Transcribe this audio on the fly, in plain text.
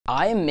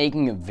I am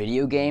making a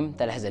video game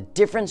that has a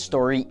different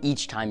story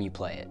each time you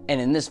play it. And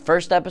in this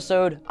first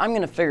episode, I'm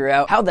gonna figure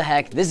out how the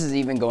heck this is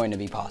even going to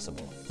be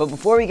possible. But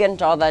before we get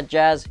into all that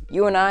jazz,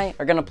 you and I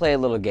are gonna play a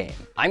little game.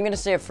 I'm gonna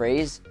say a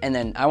phrase, and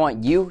then I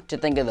want you to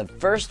think of the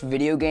first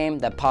video game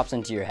that pops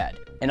into your head.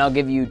 And I'll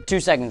give you 2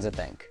 seconds to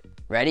think.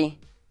 Ready?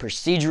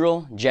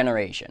 Procedural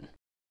generation.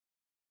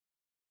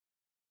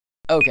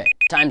 Okay,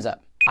 time's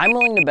up. I'm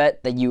willing to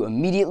bet that you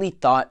immediately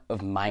thought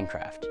of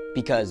Minecraft,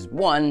 because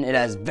 1, it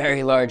has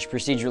very large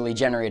procedurally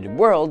generated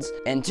worlds,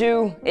 and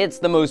 2, it's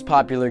the most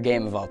popular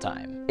game of all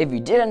time. If you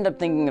did end up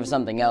thinking of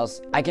something else,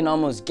 I can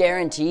almost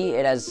guarantee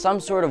it has some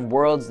sort of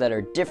worlds that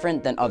are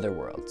different than other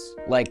worlds,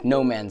 like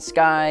No Man's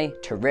Sky,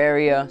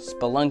 Terraria,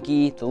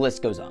 Spelunky, the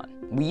list goes on.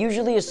 We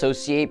usually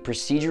associate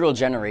procedural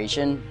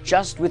generation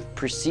just with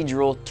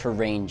procedural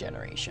terrain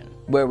generation,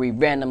 where we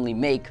randomly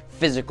make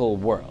physical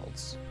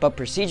worlds. But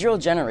procedural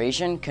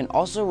generation can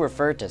also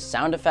refer to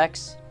sound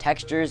effects,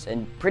 textures,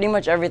 and pretty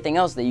much everything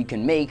else that you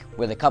can make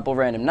with a couple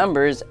random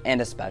numbers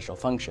and a special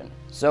function.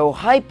 So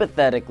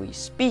hypothetically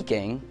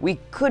speaking, we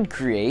could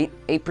create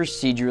a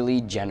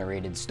procedurally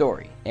generated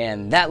story.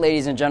 And that,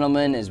 ladies and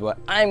gentlemen, is what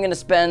I'm gonna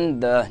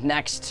spend the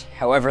next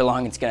however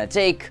long it's gonna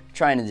take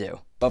trying to do.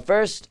 But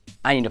first,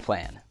 I need a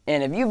plan.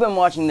 And if you've been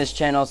watching this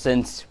channel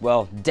since,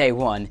 well, day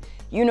 1,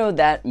 you know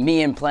that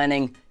me and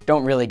planning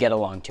don't really get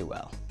along too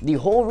well. The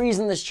whole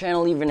reason this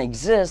channel even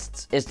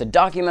exists is to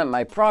document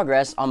my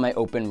progress on my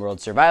open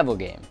world survival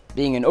game.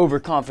 Being an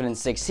overconfident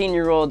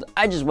 16-year-old,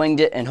 I just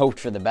winged it and hoped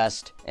for the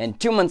best. And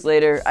 2 months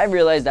later, I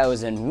realized I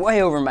was in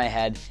way over my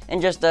head,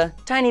 and just a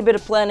tiny bit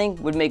of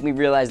planning would make me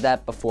realize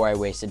that before I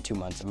wasted 2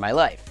 months of my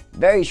life.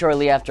 Very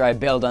shortly after I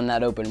bailed on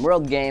that open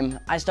world game,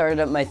 I started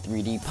up my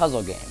 3D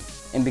puzzle game.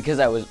 And because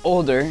I was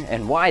older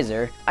and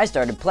wiser, I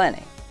started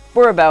planning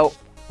for about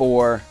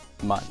 4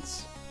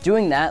 months.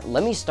 Doing that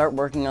let me start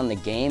working on the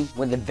game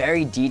with a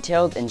very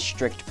detailed and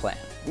strict plan,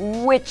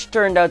 which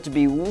turned out to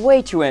be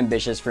way too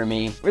ambitious for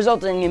me,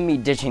 resulting in me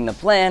ditching the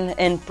plan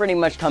and pretty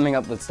much coming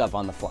up with stuff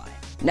on the fly.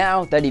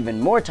 Now that even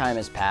more time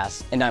has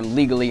passed, and I'm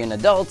legally an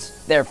adult,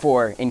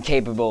 therefore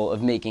incapable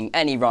of making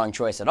any wrong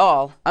choice at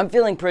all, I'm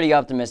feeling pretty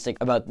optimistic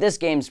about this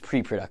game's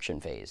pre-production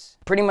phase.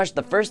 Pretty much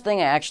the first thing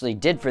I actually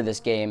did for this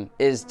game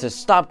is to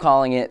stop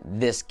calling it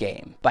this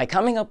game. By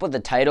coming up with a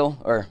title,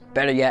 or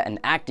better yet, an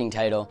acting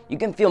title, you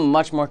can feel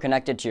much more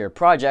connected to your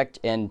project,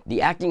 and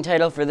the acting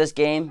title for this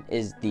game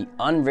is The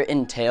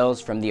Unwritten Tales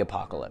from the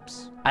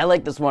Apocalypse. I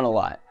like this one a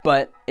lot,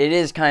 but it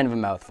is kind of a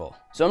mouthful,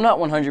 so I'm not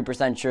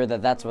 100% sure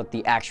that that's what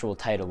the actual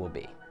title will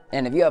be.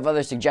 And if you have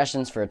other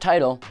suggestions for a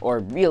title, or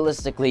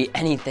realistically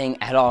anything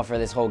at all for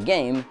this whole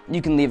game,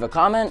 you can leave a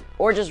comment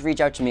or just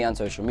reach out to me on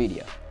social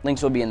media.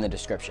 Links will be in the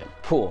description.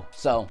 Cool,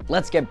 so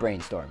let's get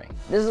brainstorming.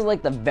 This is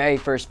like the very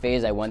first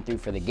phase I went through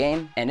for the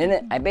game, and in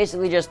it, I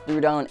basically just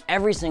threw down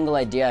every single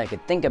idea I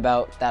could think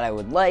about that I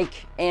would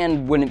like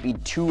and wouldn't be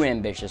too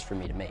ambitious for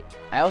me to make.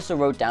 I also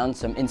wrote down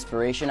some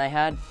inspiration I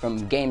had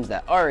from games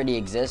that already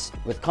exist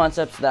with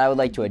concepts that I would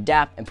like to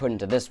adapt and put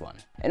into this one.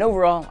 And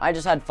overall, I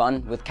just had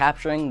fun with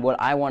capturing what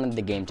I wanted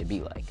the game to be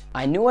like.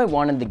 I knew I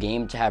wanted the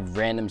game to have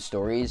random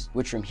stories,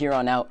 which from here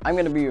on out, I'm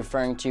gonna be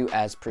referring to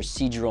as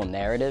procedural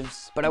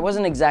narratives, but I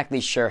wasn't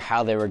exactly sure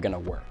how they were gonna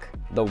work.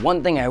 The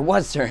one thing I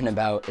was certain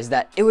about is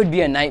that it would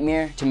be a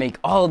nightmare to make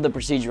all of the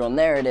procedural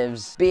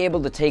narratives be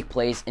able to take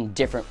place in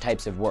different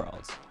types of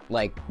worlds.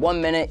 Like, 1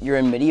 minute you're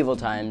in medieval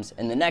times,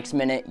 and the next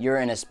minute you're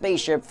in a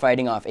spaceship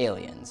fighting off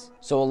aliens.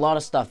 So a lot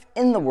of stuff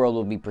in the world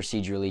will be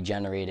procedurally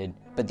generated,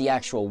 but the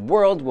actual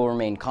world will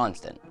remain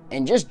constant.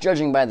 And just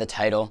judging by the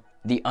title,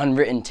 The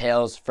Unwritten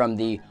Tales from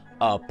the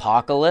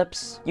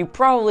Apocalypse, you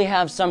probably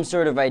have some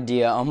sort of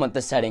idea on what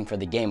the setting for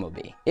the game will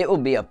be. It will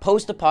be a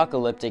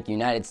post-apocalyptic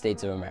United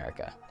States of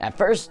America. At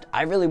first,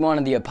 I really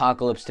wanted the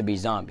apocalypse to be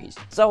zombies,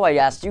 so I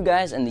asked you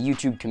guys in the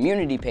YouTube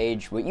community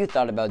page what you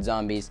thought about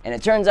zombies, and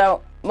it turns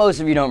out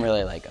most of you don't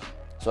really like them.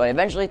 So I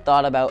eventually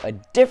thought about a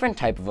different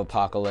type of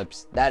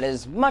apocalypse that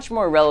is much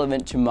more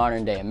relevant to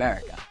modern day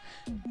America: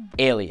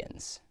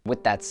 aliens.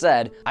 With that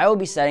said, I will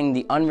be setting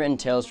the Unwritten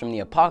Tales from the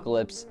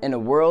Apocalypse in a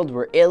world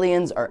where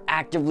aliens are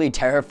actively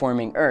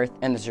terraforming Earth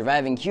and the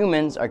surviving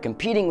humans are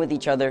competing with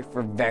each other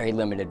for very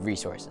limited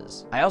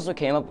resources. I also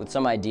came up with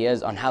some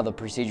ideas on how the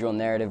procedural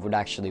narrative would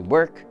actually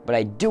work, but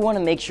I do want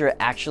to make sure it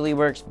actually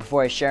works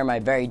before I share my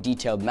very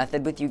detailed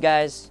method with you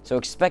guys, so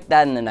expect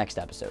that in the next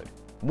episode.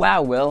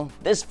 Wow, Will,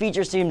 this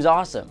feature seems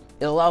awesome.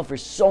 It'll allow for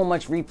so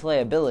much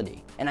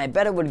replayability, and I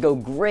bet it would go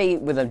great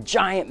with a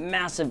giant,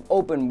 massive,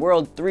 open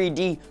world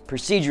 3D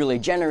procedurally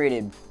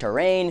generated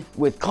terrain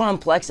with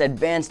complex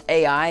advanced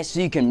AI so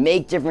you can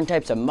make different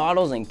types of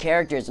models and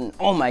characters, and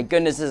oh my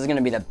goodness, this is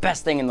gonna be the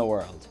best thing in the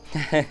world.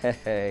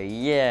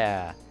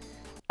 Yeah.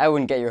 I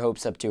wouldn't get your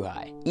hopes up too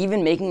high.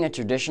 Even making a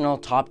traditional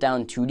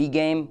top-down 2D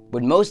game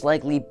would most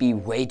likely be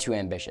way too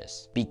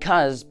ambitious,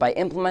 because by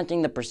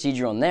implementing the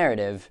procedural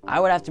narrative, I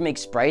would have to make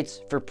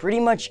sprites for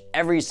pretty much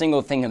every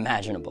single thing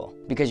imaginable,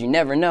 because you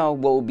never know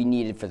what will be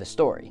needed for the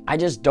story. I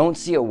just don't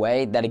see a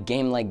way that a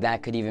game like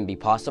that could even be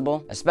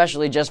possible,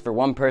 especially just for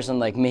one person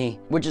like me,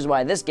 which is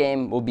why this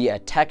game will be a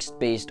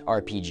text-based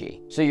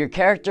RPG. So your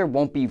character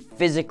won't be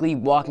physically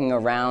walking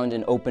around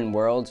an open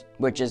world,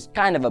 which is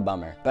kind of a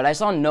bummer. But I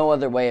saw no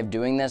other way of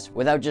doing this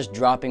without just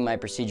dropping my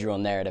procedural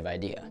narrative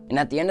idea. And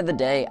at the end of the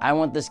day, I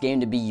want this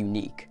game to be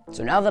unique.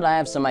 So now that I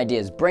have some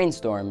ideas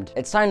brainstormed,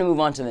 it's time to move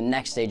on to the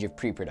next stage of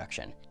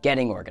pre-production,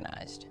 getting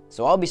organized.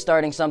 So I'll be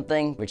starting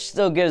something which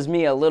still gives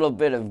me a little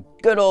bit of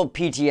good old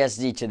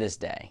PTSD to this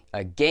day,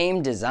 a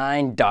game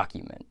design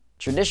document.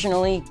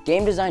 Traditionally,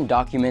 game design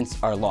documents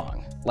are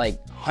long,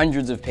 like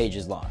hundreds of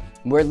pages long,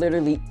 where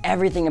literally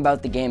everything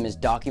about the game is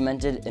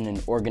documented in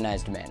an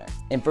organized manner.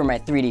 And for my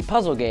 3D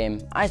puzzle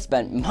game, I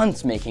spent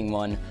months making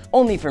one,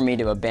 only for me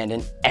to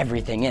abandon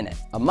everything in it.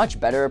 A much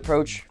better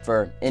approach,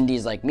 for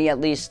indies like me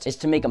at least, is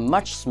to make a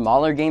much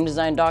smaller game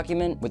design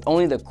document with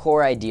only the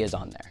core ideas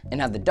on there, and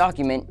have the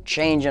document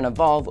change and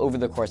evolve over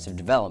the course of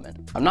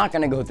development. I'm not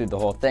gonna go through the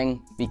whole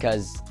thing,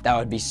 because that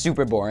would be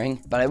super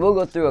boring, but I will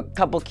go through a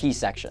couple key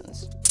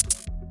sections.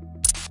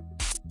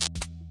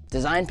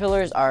 Design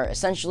pillars are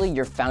essentially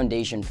your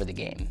foundation for the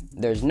game.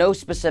 There's no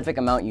specific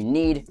amount you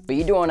need, but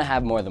you do want to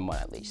have more than one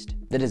at least.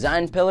 The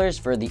design pillars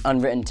for the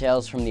Unwritten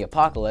Tales from the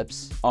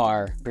Apocalypse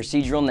are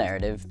procedural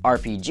narrative,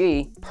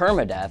 RPG,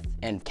 permadeath,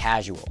 and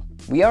casual.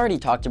 We already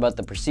talked about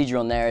the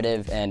procedural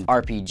narrative and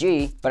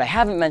RPG, but I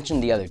haven't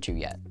mentioned the other two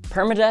yet.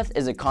 Permadeath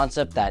is a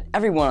concept that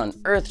everyone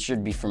on Earth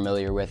should be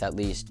familiar with at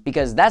least,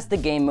 because that's the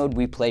game mode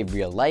we play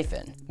real life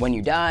in. When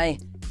you die,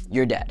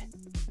 you're dead.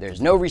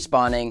 There's no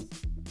respawning,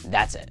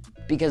 that's it.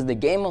 Because the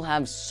game will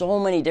have so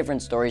many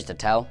different stories to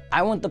tell,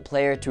 I want the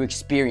player to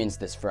experience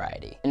this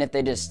variety. And if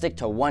they just stick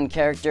to one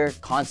character,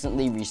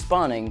 constantly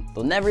respawning,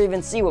 they'll never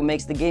even see what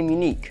makes the game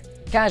unique.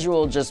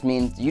 Casual just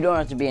means you don't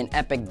have to be an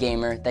epic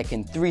gamer that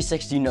can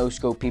 360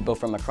 no-scope people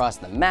from across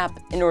the map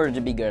in order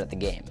to be good at the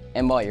game.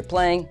 And while you're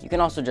playing, you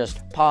can also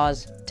just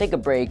pause, take a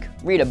break,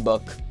 read a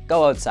book,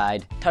 go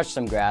outside, touch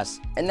some grass,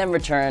 and then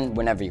return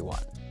whenever you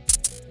want.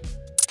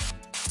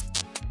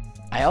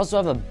 I also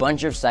have a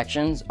bunch of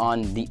sections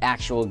on the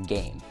actual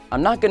game.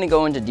 I'm not going to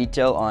go into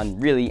detail on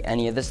really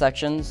any of the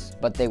sections,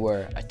 but they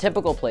were a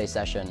typical play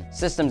session,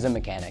 systems and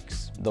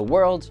mechanics, the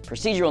world,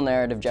 procedural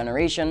narrative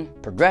generation,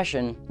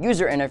 progression,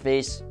 user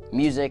interface,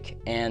 music,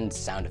 and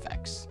sound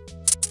effects.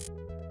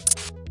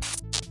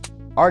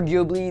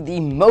 Arguably, the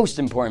most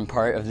important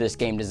part of this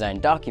game design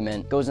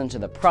document goes into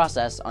the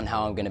process on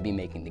how I'm going to be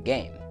making the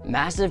game.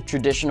 Massive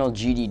traditional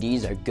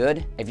GDDs are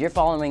good if you're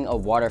following a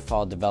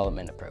waterfall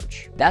development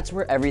approach. That's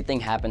where everything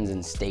happens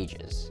in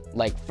stages.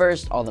 Like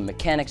first, all the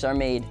mechanics are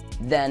made,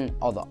 then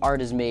all the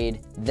art is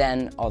made,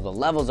 then all the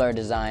levels are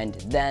designed,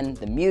 then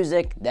the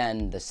music,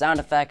 then the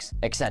sound effects,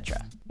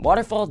 etc.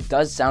 Waterfall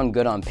does sound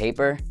good on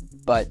paper,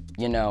 but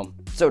you know,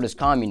 so does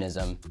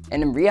communism.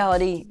 And in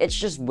reality, it's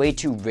just way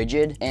too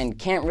rigid and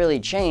can't really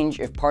change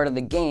if part of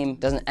the game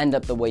doesn't end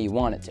up the way you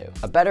want it to.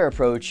 A better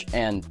approach,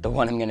 and the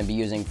one I'm going to be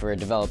using for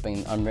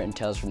developing Unwritten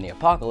Tales from the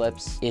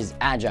Apocalypse, is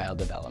agile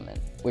development,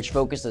 which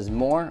focuses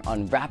more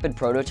on rapid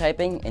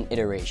prototyping and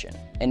iteration.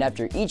 And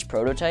after each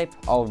prototype,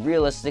 I'll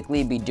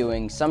realistically be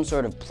doing some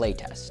sort of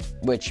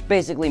playtest, which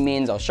basically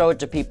means I'll show it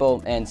to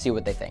people and see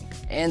what they think.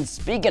 And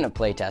speaking of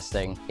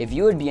playtesting, if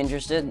you would be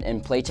interested in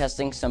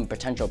playtesting some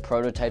potential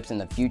prototypes in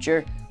the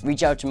future,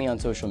 reach out to me on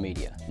social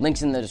media.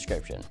 Links in the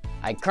description.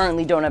 I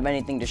currently don't have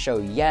anything to show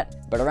yet,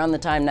 but around the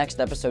time next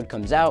episode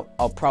comes out,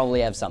 I'll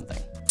probably have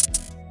something.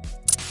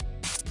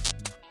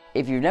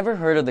 If you've never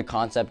heard of the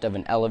concept of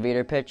an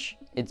elevator pitch,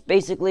 it's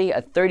basically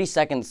a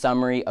 30-second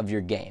summary of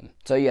your game.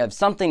 So you have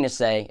something to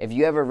say if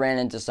you ever ran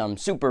into some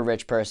super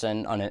rich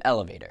person on an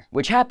elevator,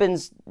 which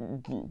happens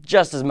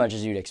just as much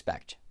as you'd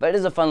expect, but it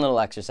is a fun little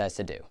exercise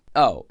to do.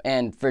 Oh,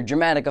 and for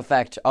dramatic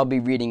effect, I'll be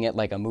reading it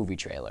like a movie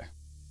trailer.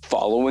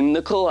 Following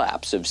the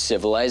collapse of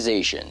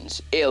civilizations,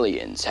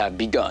 aliens have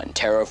begun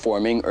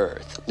terraforming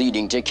Earth,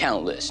 leading to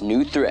countless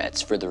new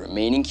threats for the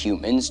remaining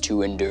humans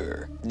to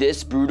endure.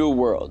 This brutal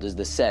world is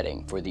the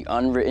setting for the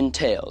Unwritten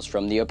Tales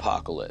from the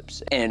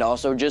Apocalypse, and it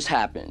also just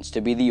happens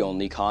to be the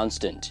only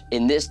constant.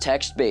 In this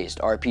text-based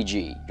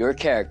RPG, your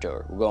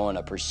character will go on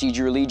a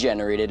procedurally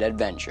generated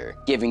adventure,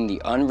 giving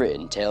the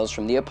Unwritten Tales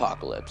from the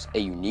Apocalypse a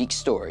unique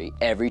story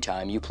every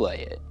time you play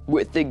it.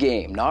 With the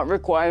game not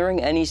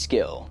requiring any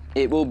skill,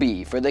 it will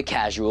be for the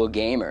casual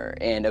gamer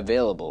and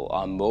available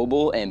on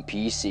mobile and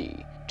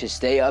PC. To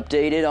stay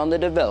updated on the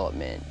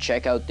development,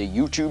 check out the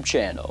YouTube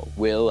channel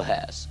Will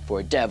Hess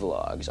for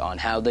devlogs on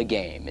how the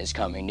game is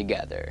coming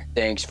together.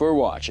 Thanks for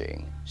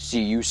watching.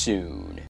 See you soon.